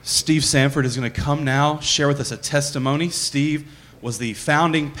Steve Sanford is going to come now, share with us a testimony. Steve was the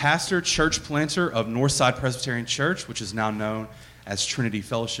founding pastor, church planter of Northside Presbyterian Church, which is now known as Trinity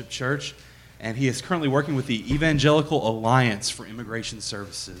Fellowship Church. And he is currently working with the Evangelical Alliance for Immigration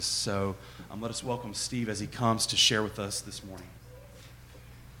Services. So let us welcome Steve as he comes to share with us this morning.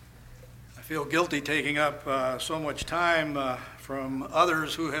 I feel guilty taking up so much time from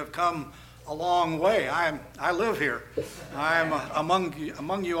others who have come a long way. I live here. I'm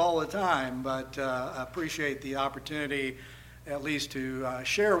among you all the time, but I appreciate the opportunity at least to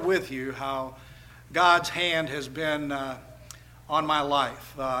share with you how God's hand has been on my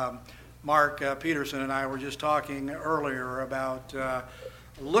life. Mark Peterson and I were just talking earlier about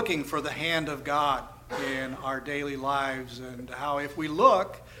looking for the hand of God in our daily lives and how if we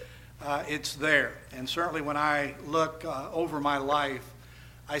look, it's there. And certainly when I look over my life,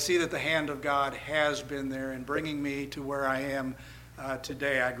 I see that the hand of God has been there in bringing me to where I am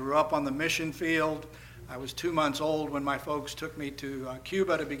today. I grew up on the mission field. I was 2 months old when my folks took me to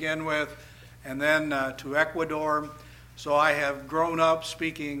Cuba to begin with, and then to Ecuador. So I have grown up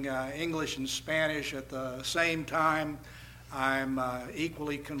speaking English and Spanish at the same time. I'm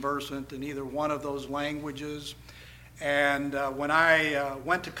equally conversant in either one of those languages. And when I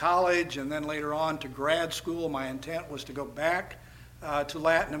went to college and then later on to grad school, my intent was to go back to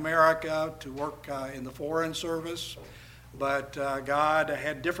Latin America to work in the Foreign Service. But God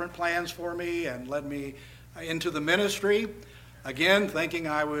had different plans for me and led me into the ministry. Again, thinking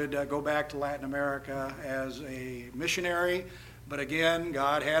I would go back to Latin America as a missionary. But again,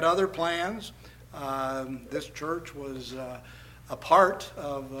 God had other plans. This church was a part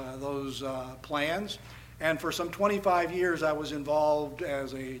of those plans. And for some 25 years, I was involved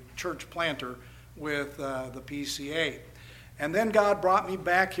as a church planter with the PCA. And then God brought me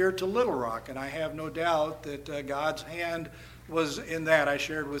back here to Little Rock, and I have no doubt that God's hand was in that. I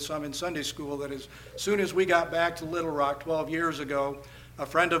shared with some in Sunday school that as soon as we got back to Little Rock 12 years ago, a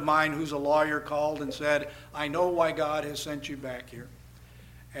friend of mine who's a lawyer called and said, "I know why God has sent you back here."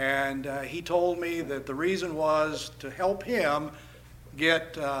 And he told me that the reason was to help him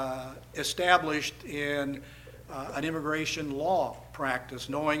get established in an immigration law practice,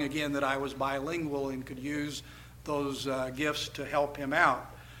 knowing again that I was bilingual and could use those gifts to help him out.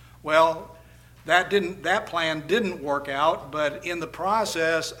 Well, that plan didn't work out, but in the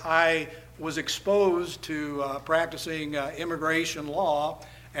process I was exposed to practicing immigration law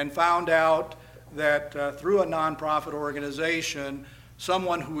and found out that through a nonprofit organization,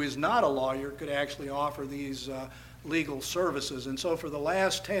 someone who is not a lawyer could actually offer these legal services. And so for the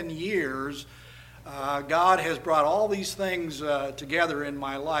last 10 years, God has brought all these things together in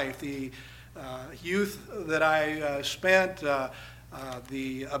my life. The youth that I spent,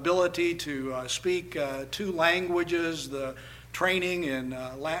 the ability to speak 2 languages, the training in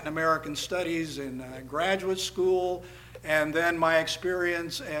Latin American studies in graduate school, and then my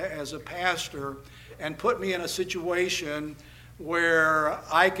experience as a pastor, and put me in a situation where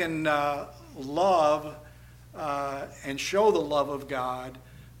I can love and show the love of God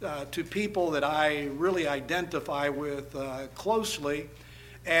to people that I really identify with closely,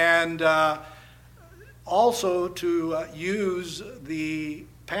 and also to use the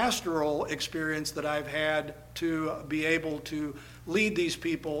pastoral experience that I've had to be able to lead these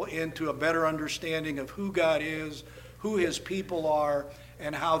people into a better understanding of who God is, who His people are,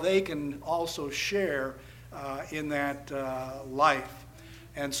 and how they can also share in that life.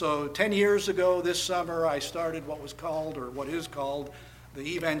 And so 10 years ago this summer, I started what was called, or what is called, the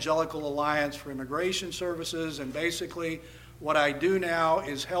Evangelical Alliance for Immigration Services. And basically what I do now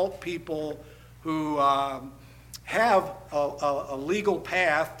is help people who have a legal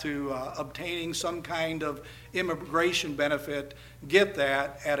path to obtaining some kind of immigration benefit get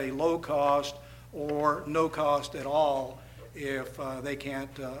that at a low cost or no cost at all if they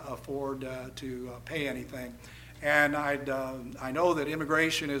can't afford to pay anything. And I know that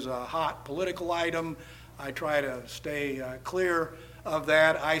immigration is a hot political item. I try to stay clear of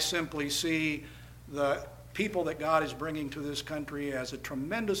that. I simply see the people that God is bringing to this country as a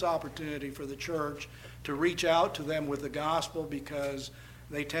tremendous opportunity for the church to reach out to them with the gospel, because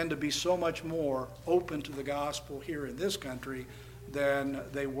they tend to be so much more open to the gospel here in this country than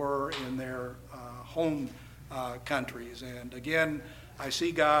they were in their home countries. And again, I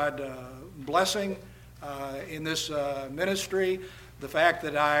see God blessing in this ministry. The fact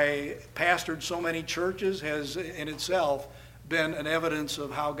that I pastored so many churches has in itself been an evidence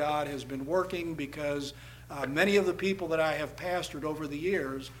of how God has been working, because many of the people that I have pastored over the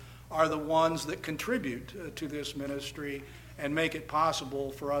years are the ones that contribute to this ministry and make it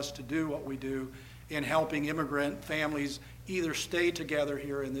possible for us to do what we do in helping immigrant families either stay together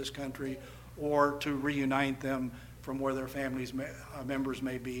here in this country or to reunite them from where their families members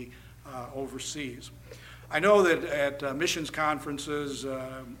may be overseas. I know that at missions conferences,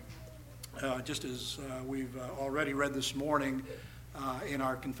 just as we've already read this morning in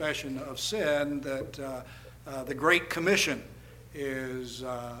our confession of sin, that the Great Commission is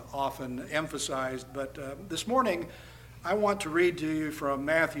often emphasized. But this morning, I want to read to you from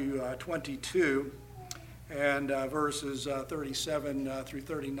Matthew 22 and verses 37 through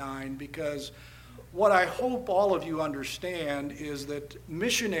 39, because what I hope all of you understand is that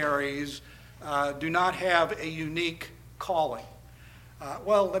missionaries do not have a unique calling.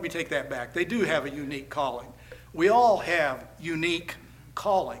 Well, let me take that back. They do have a unique calling. We all have unique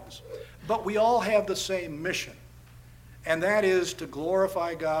callings, but we all have the same mission, and that is to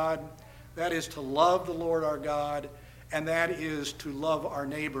glorify God, that is to love the Lord our God, and that is to love our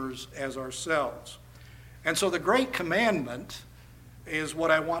neighbors as ourselves. And so the Great Commandment is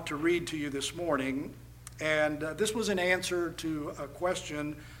what I want to read to you this morning, and this was an answer to a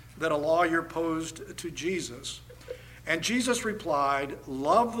question that a lawyer posed to Jesus. And Jesus replied,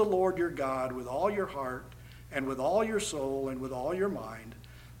 "Love the Lord your God with all your heart and with all your soul and with all your mind.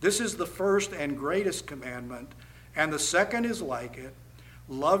 This is the first and greatest commandment, and the second is like it.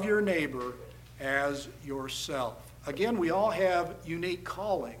 Love your neighbor as yourself." Again, we all have unique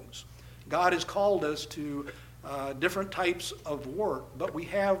callings. God has called us to different types of work, but we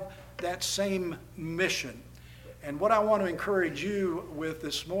have that same mission. And what I want to encourage you with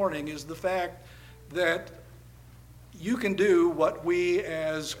this morning is the fact that you can do what we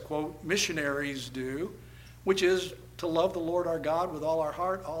as, quote, missionaries do, which is to love the Lord our God with all our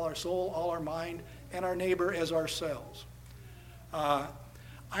heart, all our soul, all our mind, and our neighbor as ourselves.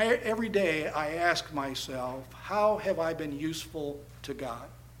 Every day I ask myself, how have I been useful to God?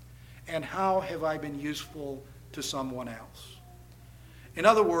 And how have I been useful to someone else? In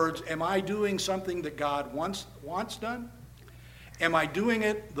other words, am I doing something that God wants done? Am I doing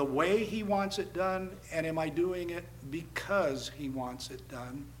it the way he wants it done? And am I doing it because he wants it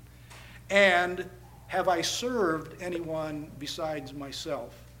done? And have I served anyone besides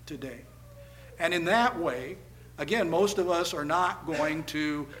myself today? And in that way, again, most of us are not going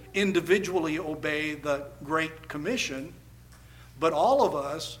to individually obey the Great Commission, but all of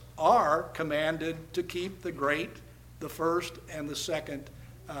us are commanded to keep the first and the second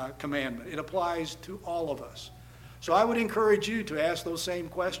commandment. It applies to all of us. So I would encourage you to ask those same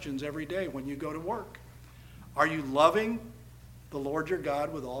questions every day when you go to work. Are you loving the Lord your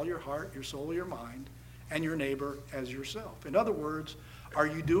God with all your heart, your soul, your mind, and your neighbor as yourself? In other words, are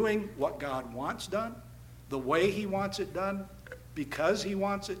you doing what God wants done, the way he wants it done, because he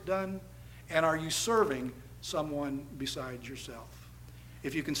wants it done? And are you serving someone besides yourself?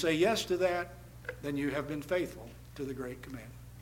 If you can say yes to that, then you have been faithful to the Great Commandment.